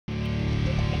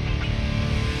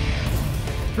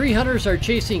Three hunters are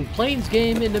chasing plains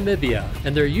game in Namibia,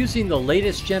 and they're using the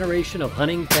latest generation of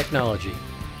hunting technology.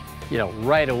 You know,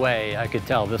 right away, I could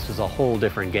tell this was a whole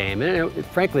different game, and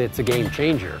frankly, it's a game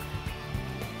changer.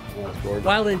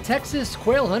 While in Texas,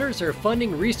 quail hunters are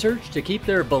funding research to keep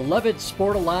their beloved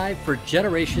sport alive for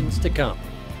generations to come.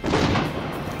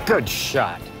 Good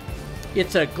shot.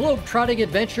 It's a globe-trotting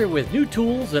adventure with new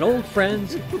tools and old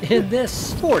friends in this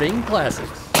sporting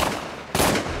classics.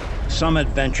 Some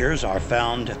adventures are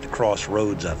found at the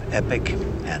crossroads of epic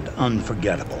and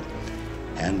unforgettable,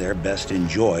 and they're best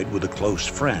enjoyed with a close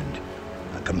friend,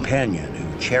 a companion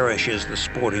who cherishes the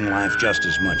sporting life just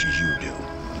as much as you do.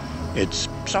 It's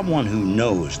someone who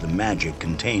knows the magic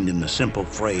contained in the simple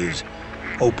phrase,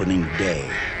 opening day,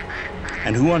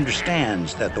 and who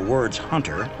understands that the words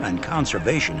hunter and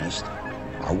conservationist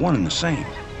are one and the same,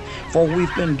 for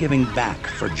we've been giving back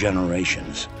for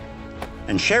generations.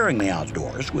 And sharing the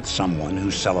outdoors with someone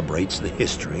who celebrates the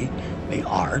history, the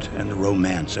art, and the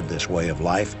romance of this way of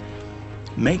life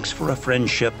makes for a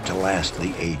friendship to last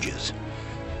the ages.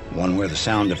 One where the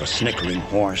sound of a snickering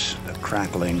horse, the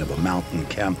crackling of a mountain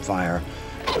campfire,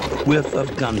 the whiff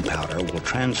of gunpowder will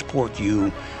transport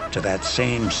you to that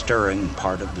same stirring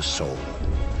part of the soul.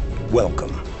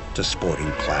 Welcome to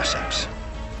Sporting Classics.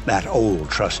 That old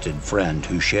trusted friend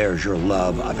who shares your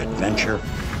love of adventure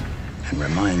and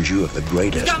reminds you of the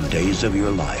greatest days of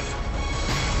your life.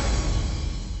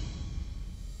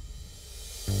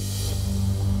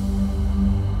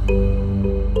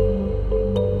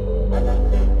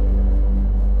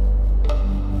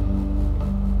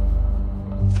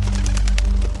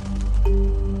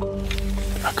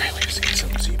 Okay, we just get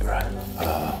some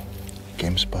zebra,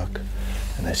 game spuck,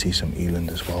 and I see some eland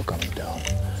as well coming down.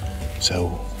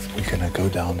 So we're gonna go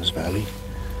down this valley,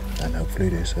 and hopefully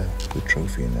there's a good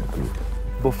trophy in that group.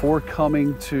 Before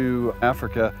coming to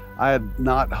Africa, I had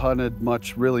not hunted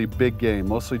much really big game,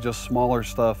 mostly just smaller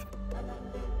stuff.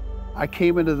 I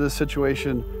came into this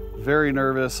situation very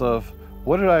nervous of,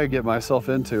 what did I get myself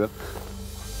into?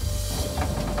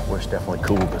 Well, it's definitely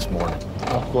cool this morning.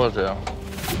 Of course, yeah.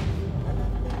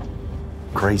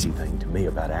 Crazy thing to me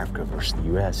about Africa versus the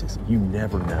U.S. is you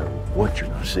never know what you're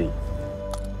going to see.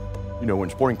 You know, when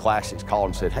Sporting Classics called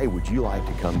and said, hey, would you like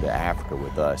to come to Africa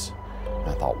with us? And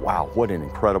I thought, wow, what an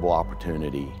incredible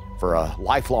opportunity for a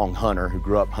lifelong hunter who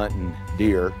grew up hunting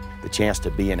deer, the chance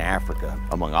to be in Africa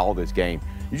among all this game.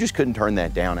 You just couldn't turn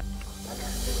that down. I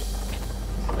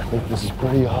think this is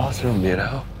pretty awesome, you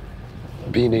know?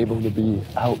 Being able to be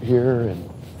out here and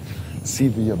see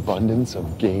the abundance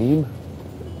of game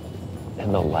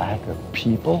and the lack of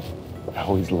people. I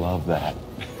always love that.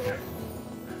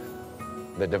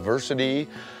 The diversity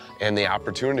and the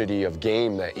opportunity of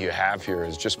game that you have here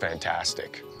is just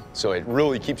fantastic. So it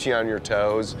really keeps you on your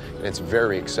toes, and it's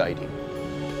very exciting.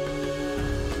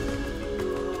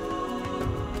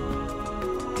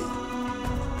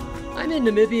 I'm in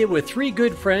Namibia with three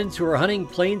good friends who are hunting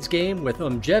plains game with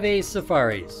Umjeve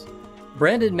Safaris.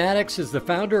 Brandon Maddox is the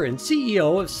founder and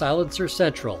CEO of Silencer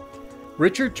Central.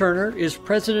 Richard Turner is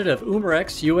president of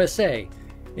Umarex USA.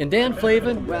 And Dan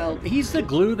Flavin, well, he's the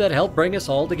glue that helped bring us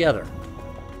all together.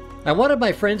 I wanted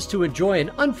my friends to enjoy an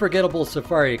unforgettable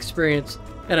safari experience,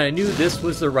 and I knew this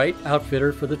was the right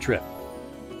outfitter for the trip.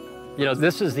 You know,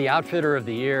 this is the outfitter of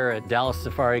the year at Dallas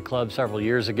Safari Club several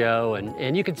years ago,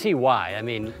 and you can see why. I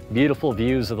mean, beautiful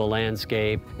views of the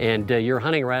landscape, and you're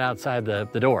hunting right outside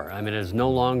the door. I mean, it's no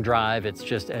long drive. It's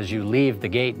just as you leave the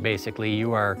gate, basically,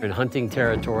 you are in hunting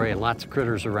territory and lots of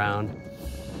critters around.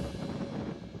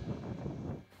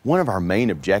 One of our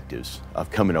main objectives of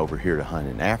coming over here to hunt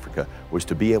in Africa was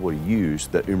to be able to use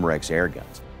the Umarex air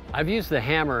guns. I've used the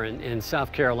hammer in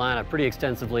South Carolina pretty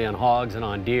extensively on hogs and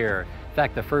on deer. In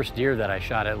fact, the first deer that I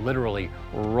shot, it literally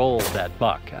rolled that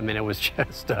buck. I mean, it was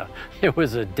just it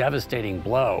was a devastating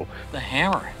blow. The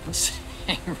hammer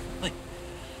really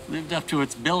lived up to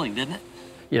its billing, didn't it?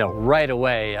 You know, right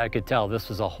away, I could tell this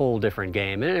was a whole different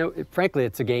game. And frankly,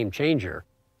 it's a game changer.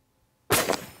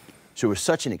 So it was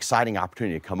such an exciting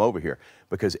opportunity to come over here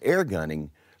because air gunning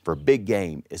for big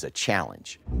game is a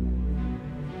challenge.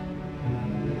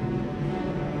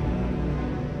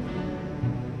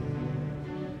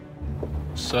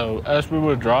 So as we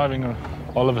were driving,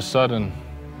 all of a sudden,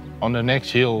 on the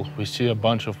next hill, we see a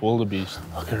bunch of wildebeest.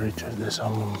 Okay, Richard, there's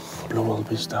some blue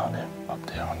wildebeest down there, up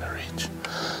there on the ridge.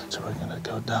 So we're gonna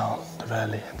go down the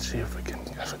valley and see if we can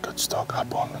have a good stalk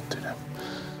up on to them.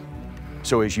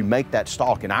 So as you make that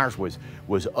stalk, and ours was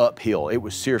uphill, it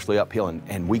was seriously uphill,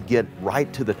 and we get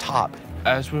right to the top.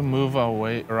 As we move our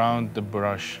way around the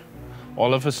brush,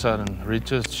 all of a sudden,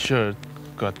 Richard's shirt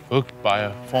got hooked by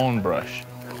a thorn brush.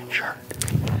 Sure.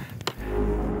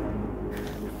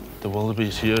 The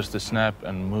wildebeest hears the snap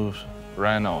and moves,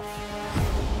 ran off.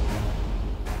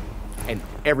 And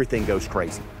everything goes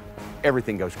crazy.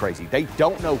 Everything goes crazy. They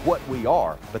don't know what we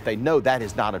are, but they know that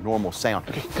is not a normal sound.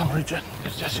 Okay, come Richard,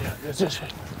 it's just here, it's just here.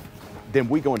 Then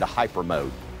we go into hyper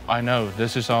mode. I know,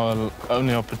 this is our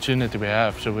only opportunity we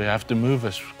have, so we have to move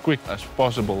as quick as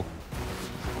possible.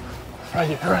 Right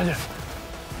here, right here.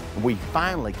 We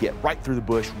finally get right through the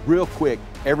bush real quick.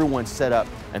 Everyone's set up,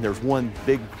 and there's one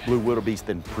big blue wildebeest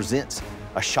that presents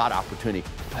a shot opportunity.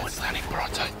 Oh, it's landing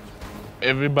broadside.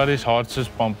 Everybody's hearts is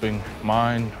pumping,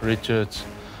 mine, Richard's,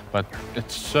 but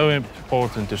it's so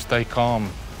important to stay calm.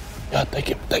 Yeah, take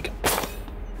him, take him.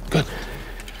 Good.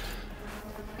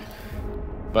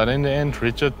 But in the end,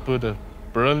 Richard put a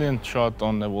brilliant shot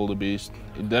on the wildebeest.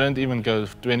 It didn't even go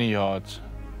 20 yards,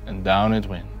 and down it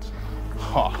went.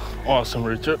 Oh, awesome,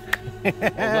 Richard. Well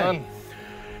done.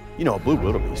 You know, a blue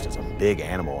wildebeest is a big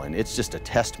animal, and it's just a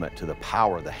testament to the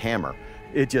power of the hammer.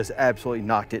 It just absolutely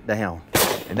knocked it down.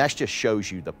 And that just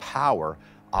shows you the power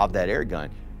of that air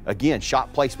gun. Again,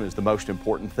 shot placement is the most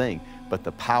important thing, but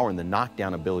the power and the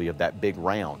knockdown ability of that big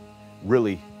round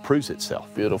really proves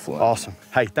itself. Beautiful. Awesome.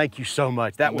 Hey, thank you so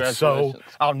much. That was so,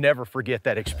 I'll never forget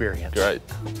that experience. Great.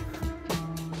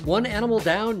 One animal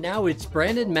down, now it's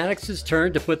Brandon Maddox's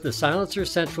turn to put the Silencer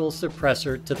Central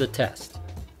suppressor to the test.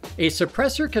 A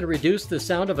suppressor can reduce the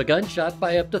sound of a gunshot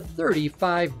by up to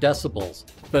 35 decibels,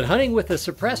 but hunting with a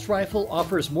suppressed rifle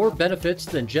offers more benefits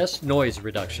than just noise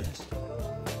reduction.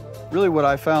 Really what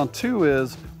I found too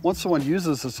is once someone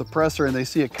uses a suppressor and they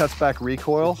see it cuts back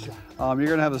recoil, you're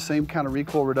gonna have the same kind of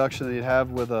recoil reduction that you'd have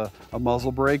with a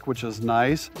muzzle brake, which is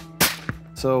nice.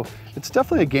 So it's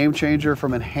definitely a game changer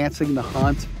from enhancing the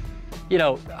hunt. You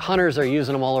know, hunters are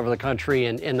using them all over the country,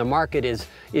 and the market is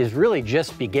really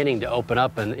just beginning to open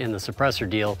up in the suppressor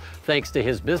deal, thanks to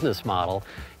his business model.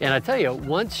 And I tell you,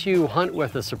 once you hunt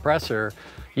with a suppressor,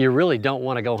 you really don't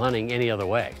want to go hunting any other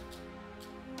way.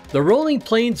 The rolling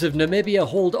plains of Namibia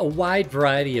hold a wide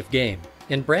variety of game,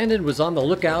 and Brandon was on the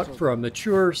lookout for a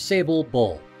mature sable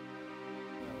bull.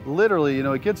 Literally, you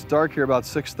know, it gets dark here about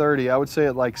 6:30. I would say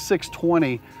at like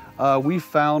 6:20, we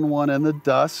found one in the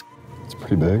dusk. It's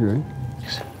pretty big, right?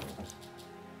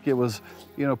 It was,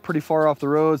 you know, pretty far off the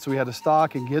road, so we had to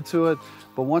stalk and get to it.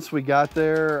 But once we got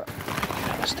there...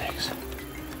 Mistakes.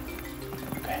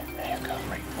 Okay, there you go.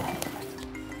 Right.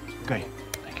 Okay,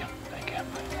 thank you, thank you.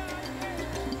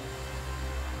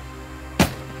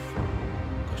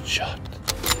 Good shot.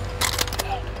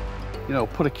 You know,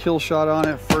 put a kill shot on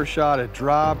it. First shot, it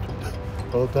dropped.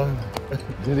 Well done.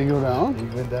 Did he go down? He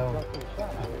went down.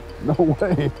 No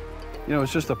way. You know,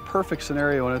 it's just a perfect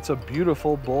scenario, and it's a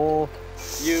beautiful bull.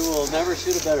 You will never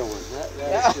shoot a better one.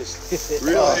 That is just...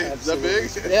 Really? Is that big?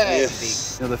 Yeah.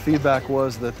 You know, the feedback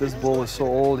was that this bull is so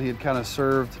old, he had kind of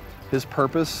served his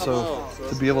purpose. So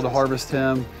to be able to harvest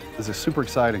him is super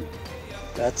exciting.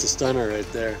 That's a stunner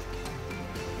right there.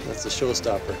 That's a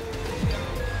showstopper.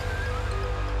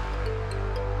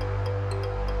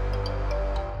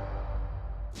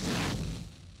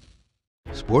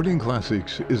 Sporting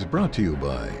Classics is brought to you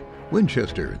by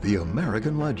Winchester, the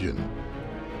American legend.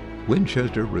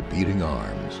 Winchester Repeating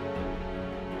Arms.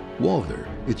 Walther,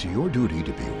 it's your duty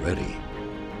to be ready.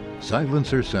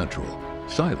 Silencer Central,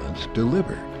 silence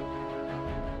delivered.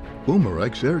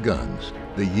 Boomerex Air Guns,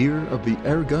 the year of the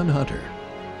air gun hunter.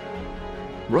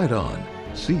 Right On,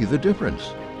 see the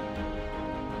difference.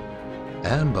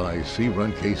 And by Sea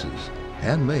Run Cases,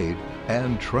 handmade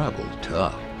and travel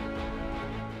tough.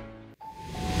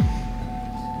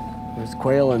 There's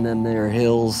quail and then there are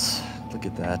hills. Look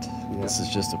at that. Yeah. This is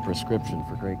just a prescription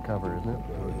for great cover, isn't it?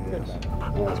 Yes.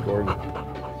 That's gorgeous.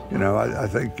 You know, I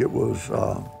think it was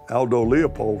Aldo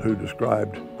Leopold who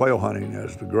described quail hunting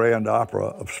as the grand opera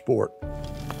of sport.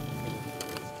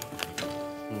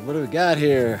 What do we got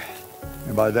here?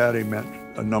 And by that he meant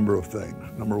a number of things.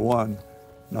 Number one,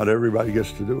 not everybody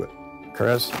gets to do it.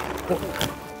 Chris?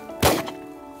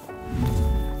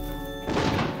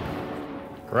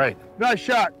 Great. Nice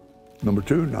shot. Number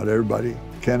two, not everybody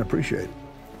can appreciate it.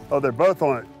 Oh, they're both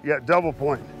on it. You got double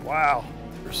point. Wow.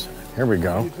 Here we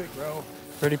go.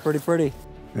 Pretty, pretty, pretty.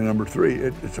 And number three,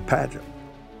 it's a pageant.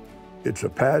 It's a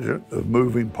pageant of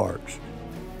moving parts.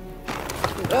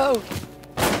 Oh!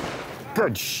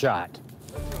 Good shot.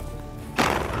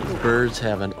 Birds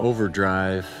have an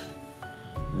overdrive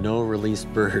no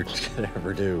released bird could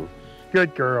ever do.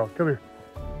 Good girl. Come here.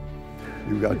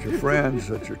 You've got your friends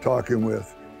that you're talking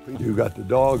with. You've got the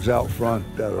dogs out front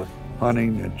that are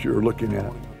hunting that you're looking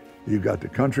at. You've got the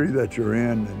country that you're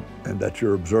in and that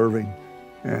you're observing.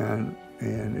 And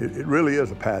it really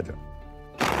is a pageant.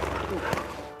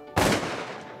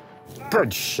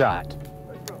 Good shot.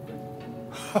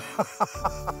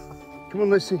 Come on,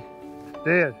 Lucy.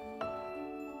 Dead.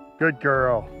 Good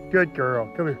girl. Good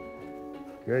girl. Come here.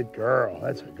 Good girl.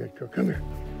 That's a good girl. Come here.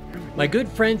 My good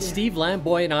friend Steve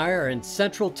Lamboy and I are in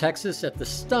Central Texas at the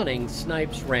stunning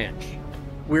Snipes Ranch.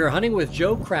 We are hunting with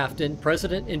Joe Crafton,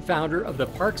 president and founder of the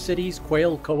Park Cities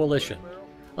Quail Coalition,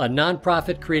 a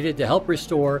nonprofit created to help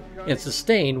restore and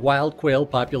sustain wild quail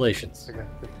populations.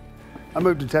 I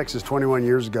moved to Texas 21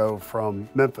 years ago from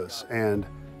Memphis, and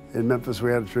in Memphis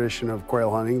we had a tradition of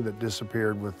quail hunting that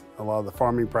disappeared with a lot of the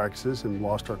farming practices and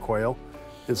lost our quail.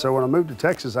 And so when I moved to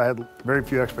Texas, I had very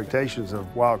few expectations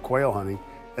of wild quail hunting.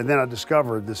 And then I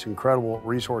discovered this incredible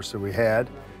resource that we had,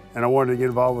 and I wanted to get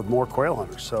involved with more quail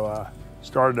hunters. So I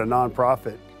started a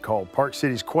nonprofit called Park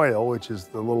Cities Quail, which is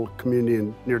the little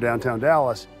community near downtown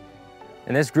Dallas.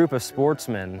 And this group of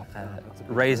sportsmen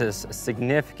raises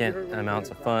significant amounts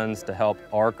of funds to help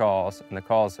our cause and the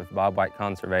cause of bobwhite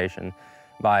conservation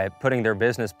by putting their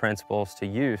business principles to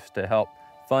use to help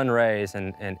fundraise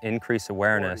and increase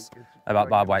awareness about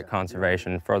bobwhite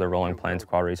conservation for the Rolling Plains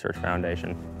Quail Research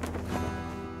Foundation.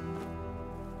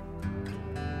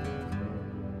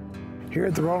 Here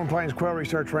at the Rolling Plains Quail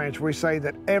Research Ranch, we say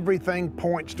that everything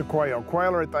points to quail.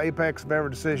 Quail are at the apex of every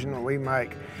decision that we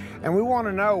make. And we want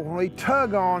to know, when we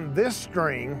tug on this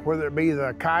string, whether it be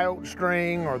the coyote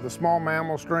string or the small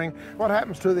mammal string, what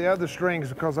happens to the other strings,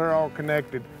 because they're all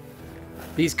connected.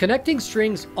 These connecting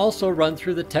strings also run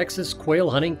through the Texas quail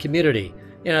hunting community,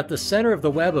 and at the center of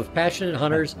the web of passionate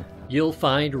hunters, you'll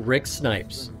find Rick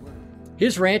Snipes.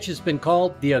 His ranch has been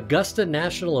called the Augusta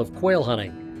National of Quail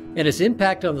Hunting, and his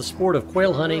impact on the sport of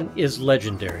quail hunting is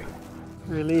legendary.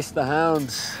 Release the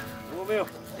hounds.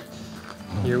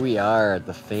 Here we are at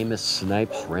the famous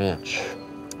Snipes Ranch.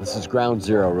 This is ground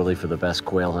zero, really, for the best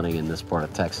quail hunting in this part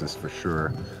of Texas, for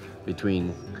sure.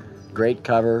 Between great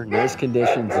cover, nice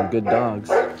conditions, and good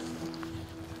dogs.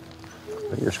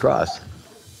 Fingers crossed.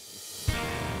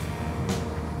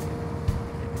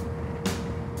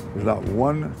 There's not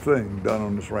one thing done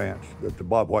on this ranch that the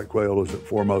bobwhite quail isn't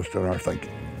foremost in our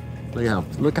thinking.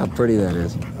 Look how pretty that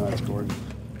is. Oh, that's gorgeous.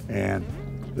 And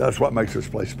that's what makes this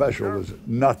place special, is that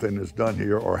nothing is done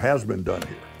here or has been done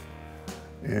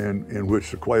here in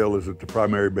which the quail isn't the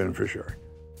primary beneficiary.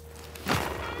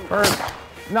 First,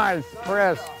 nice,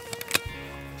 Chris.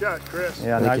 Good job, Chris.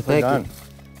 Yeah, nicely done.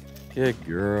 Good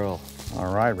girl.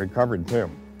 All right, recovered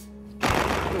too.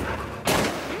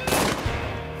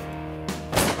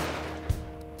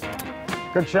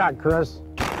 Good shot, Chris.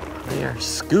 They are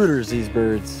scooters, these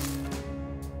birds.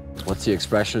 What's the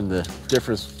expression? The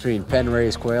difference between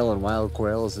pen-raised quail and wild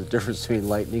quail is the difference between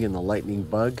lightning and the lightning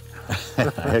bug.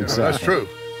 Exactly. That's true.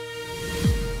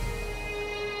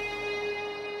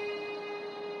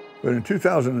 But in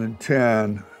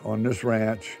 2010, on this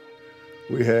ranch,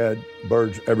 we had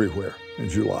birds everywhere in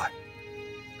July.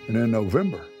 And in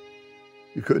November,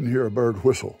 you couldn't hear a bird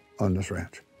whistle on this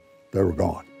ranch. They were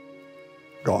gone.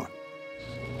 Gone.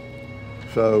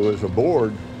 So as a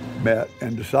board met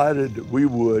and decided that we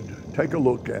would take a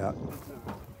look at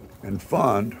and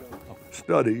fund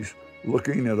studies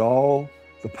looking at all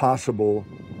the possible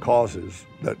causes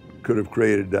that could have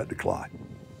created that decline.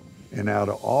 And out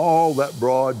of all that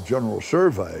broad general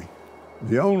survey,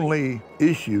 the only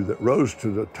issue that rose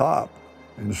to the top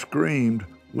and screamed,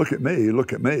 look at me,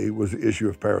 was the issue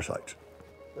of parasites.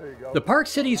 The Park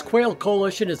Cities Quail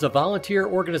Coalition is a volunteer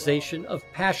organization of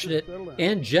passionate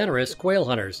and generous quail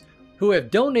hunters who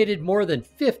have donated more than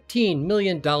 $15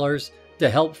 million to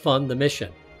help fund the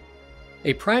mission.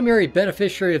 A primary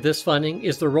beneficiary of this funding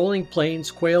is the Rolling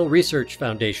Plains Quail Research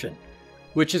Foundation,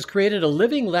 which has created a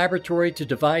living laboratory to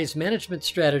devise management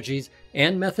strategies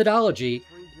and methodology,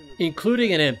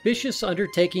 including an ambitious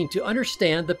undertaking to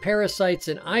understand the parasites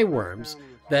and eyeworms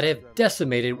that have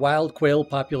decimated wild quail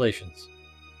populations.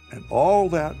 And all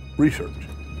that research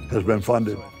has been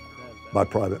funded by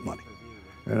private money.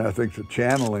 And I think the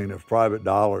channeling of private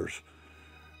dollars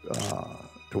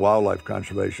to wildlife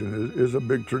conservation is a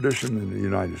big tradition in the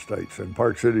United States. And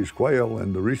Park Cities Quail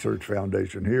and the Research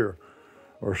Foundation here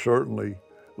are certainly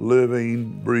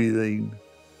living, breathing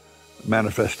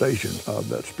manifestation of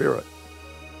that spirit.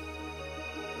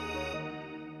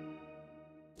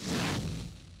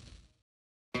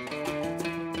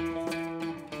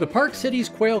 The Park Cities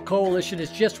Quail Coalition is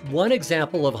just one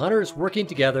example of hunters working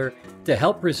together to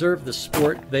help preserve the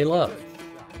sport they love.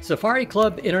 Safari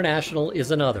Club International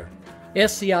is another.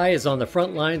 SCI is on the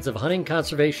front lines of hunting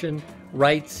conservation,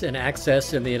 rights, and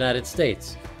access in the United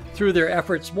States. Through their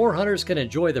efforts, more hunters can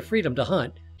enjoy the freedom to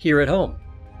hunt here at home.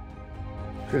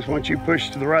 Chris, once you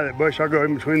push to the right of that bush, I'll go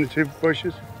in between the two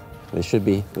bushes. They should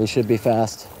be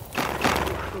fast.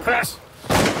 Fast!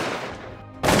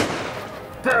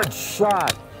 Good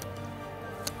shot.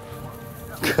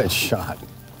 Good shot.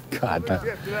 God,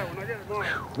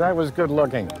 that was good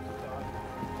looking.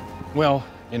 Well,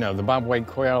 you know, the bobwhite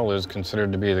quail is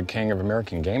considered to be the king of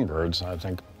American game birds. I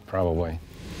think probably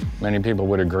many people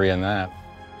would agree on that.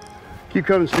 Keep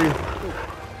coming, Steve.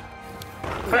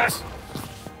 Chris.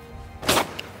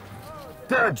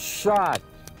 Good shot.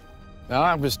 Now,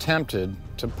 I was tempted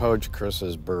to poach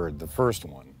Chris's bird, the first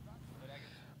one.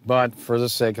 But for the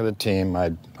sake of the team,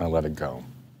 I let it go.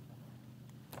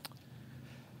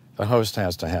 The host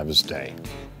has to have his day.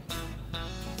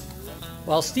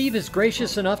 While Steve is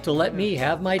gracious enough to let me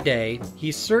have my day,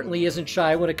 he certainly isn't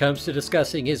shy when it comes to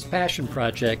discussing his passion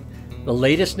project, the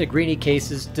latest Negrini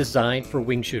cases designed for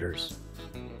wing shooters.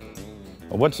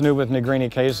 Well, what's new with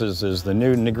Negrini cases is the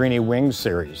new Negrini Wings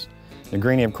series.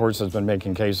 Negrini, of course, has been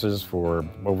making cases for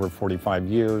over 45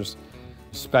 years,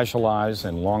 specialize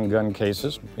in long gun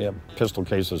cases. We have pistol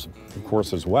cases, of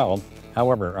course, as well.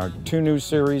 However, our two new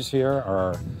series here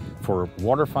are for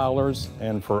waterfowlers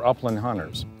and for upland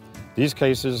hunters. These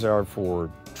cases are for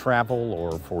travel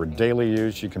or for daily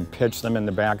use. You can pitch them in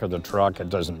the back of the truck. It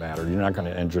doesn't matter. You're not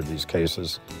going to injure these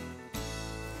cases.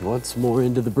 Once more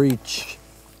into the breach.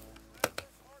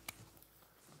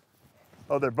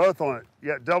 Oh, they're both on it. You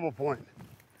got double point.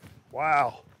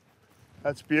 Wow.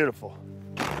 That's beautiful.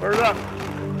 Bird up.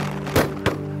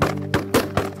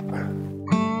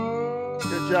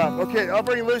 Good job. Okay, I'll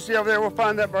bring Lucy over there. We'll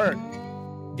find that bird.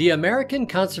 The American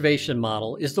conservation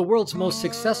model is the world's most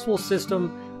successful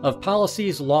system of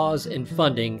policies, laws, and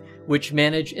funding which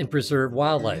manage and preserve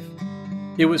wildlife.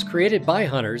 It was created by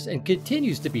hunters and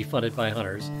continues to be funded by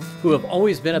hunters who have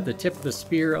always been at the tip of the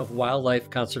spear of wildlife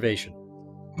conservation.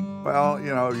 Well,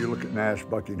 you know, you look at Nash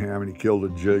Buckingham, and he killed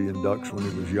 1 jillion ducks when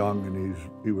he was young, and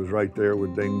he was right there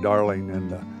with Ding Darling and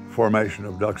the formation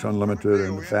of Ducks Unlimited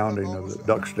and the founding of the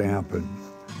duck stamp and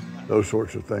those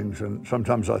sorts of things. And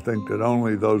sometimes I think that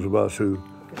only those of us who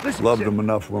loved them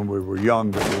enough when we were young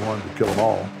that we wanted to kill them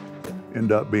all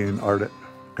end up being ardent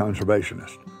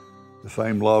conservationists. The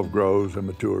same love grows and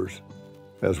matures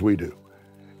as we do.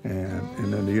 And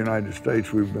in the United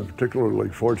States, we've been particularly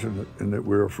fortunate in that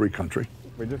we're a free country.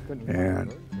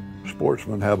 And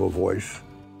sportsmen have a voice,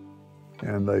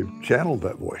 and they've channeled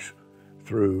that voice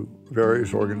through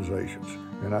various organizations.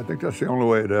 And I think that's the only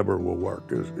way it ever will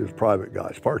work is private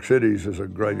guys. Park Cities is a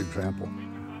great example.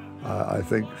 I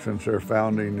think since their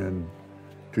founding in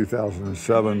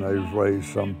 2007, they've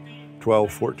raised some $12,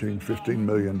 $14, $15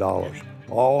 million,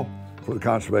 all for the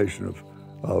conservation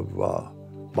of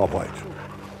bobwhites.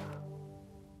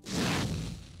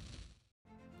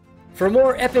 For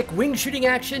more epic wing shooting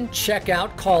action, check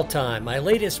out Call Time, my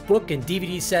latest book and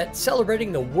DVD set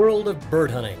celebrating the world of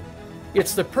bird hunting.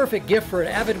 It's the perfect gift for an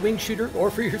avid wing shooter or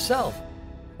for yourself.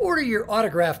 Order your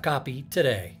autographed copy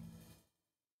today.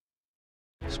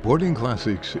 Sporting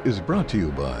Classics is brought to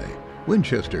you by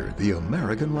Winchester, the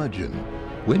American legend.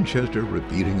 Winchester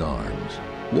Repeating Arms.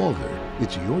 Walther,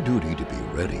 it's your duty to be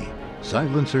ready.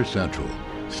 Silencer Central.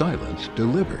 Silence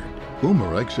delivered.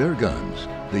 Boomerex Air Guns.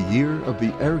 The year of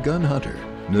the air gun hunter.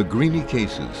 Negrini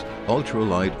cases.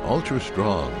 Ultralight, ultra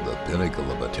strong. The pinnacle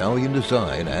of Italian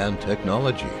design and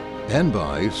technology. And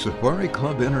by Safari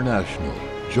Club International.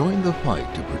 Join the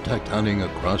fight to protect hunting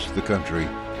across the country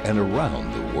and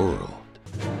around the world.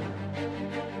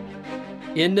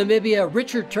 In Namibia,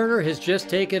 Richard Turner has just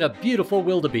taken a beautiful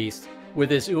wildebeest with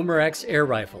his Umarex air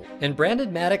rifle, and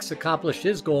Brandon Maddox accomplished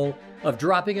his goal of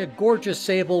dropping a gorgeous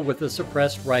sable with a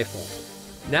suppressed rifle.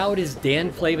 Now it is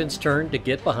Dan Flavin's turn to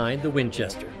get behind the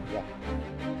Winchester.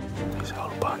 There's a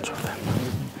whole bunch of them.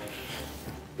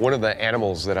 One of the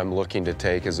animals that I'm looking to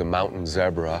take is a mountain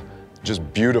zebra. Just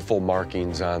beautiful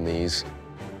markings on these.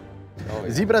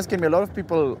 Zebras can be, a lot of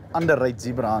people underrate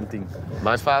zebra hunting.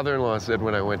 My father-in-law said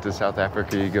when I went to South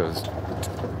Africa, he goes,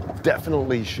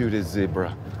 definitely shoot a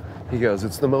zebra. He goes,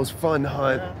 it's the most fun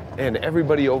hunt, and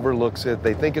everybody overlooks it.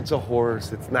 They think it's a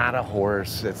horse. It's not a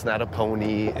horse. It's not a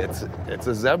pony. It's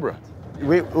a zebra.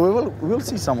 We'll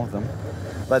see some of them,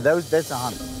 but that's a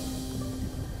hunt.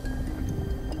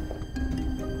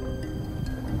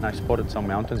 I spotted some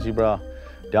mountain zebra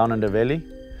down in the valley,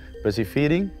 busy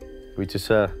feeding, which is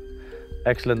an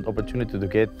excellent opportunity to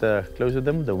get close to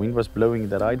them. The wind was blowing in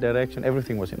the right direction.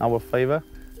 Everything was in our favor.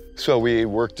 So we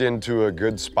worked into a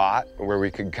good spot where we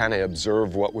could kind of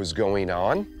observe what was going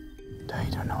on. They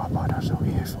don't know about us, so we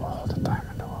have all the time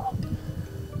in the world.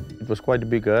 It was quite a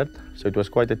big herd, so it was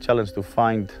quite a challenge to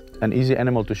find an easy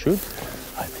animal to shoot.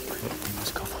 I think we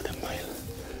must go for the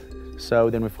male. So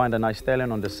then we find a nice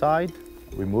stallion on the side.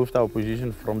 We moved our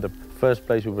position from the first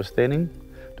place we were standing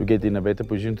to get in a better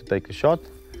position to take a shot.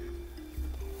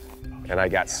 And I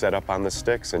got set up on the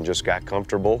sticks and just got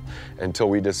comfortable until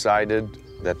we decided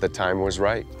that the time was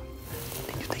right.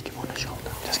 Then you take him on the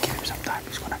shoulder. Just give him some time.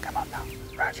 He's gonna come up now.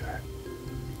 Roger.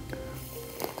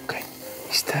 Okay,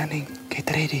 he's standing. Get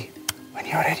ready. When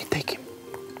you're ready, take him.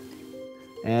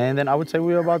 And then I would say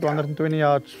we were about 120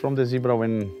 yards from the zebra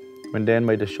when Dan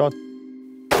made a shot.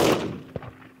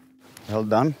 Well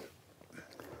done.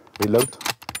 Reload.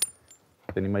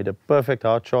 Then he made a perfect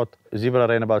hard shot. The zebra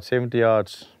ran about 70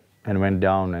 yards and went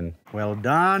down. And well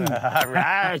done.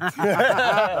 Right.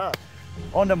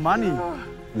 On the money.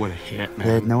 What a hit, man.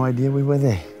 I had no idea we were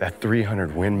there. That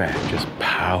 300 Win Mag just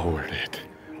powered it.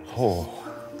 Oh.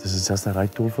 This is just the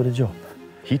right tool for the job.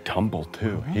 He tumbled,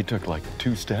 too. He took like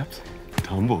 2 steps.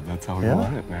 Tumbled, that's how he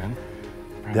won it, man.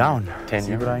 Down. 10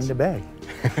 zebra yards. in the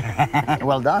bag.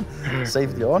 Well done.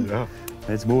 Safety on. Yeah.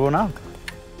 Let's move on out.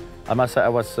 I must say I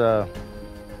was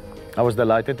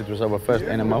delighted. It was our first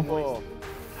NMO.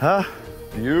 Huh?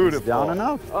 Beautiful. He's down and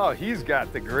out. Oh, he's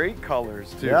got the great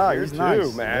colors too. Yeah, here he's too,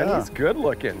 nice. man. Yeah. He's good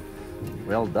looking.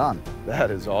 Well done. That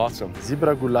is awesome.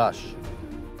 Zebra goulash.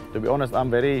 To be honest,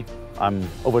 I'm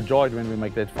overjoyed when we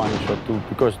make that final shot too,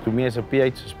 because to me as a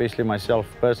PH, especially myself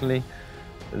personally,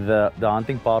 the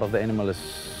hunting part of the animal is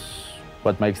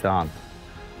what makes the hunt.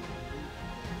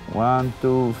 1,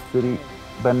 2, 3,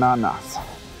 bananas.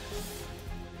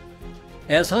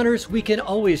 As hunters, we can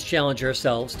always challenge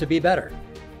ourselves to be better.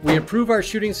 We improve our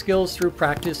shooting skills through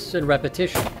practice and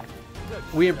repetition.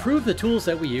 We improve the tools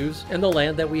that we use and the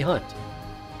land that we hunt.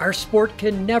 Our sport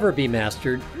can never be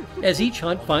mastered, as each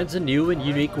hunt finds a new and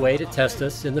unique way to test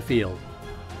us in the field.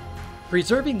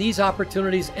 Preserving these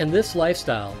opportunities and this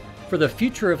lifestyle for the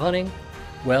future of hunting,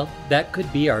 well, that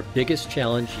could be our biggest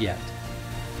challenge yet.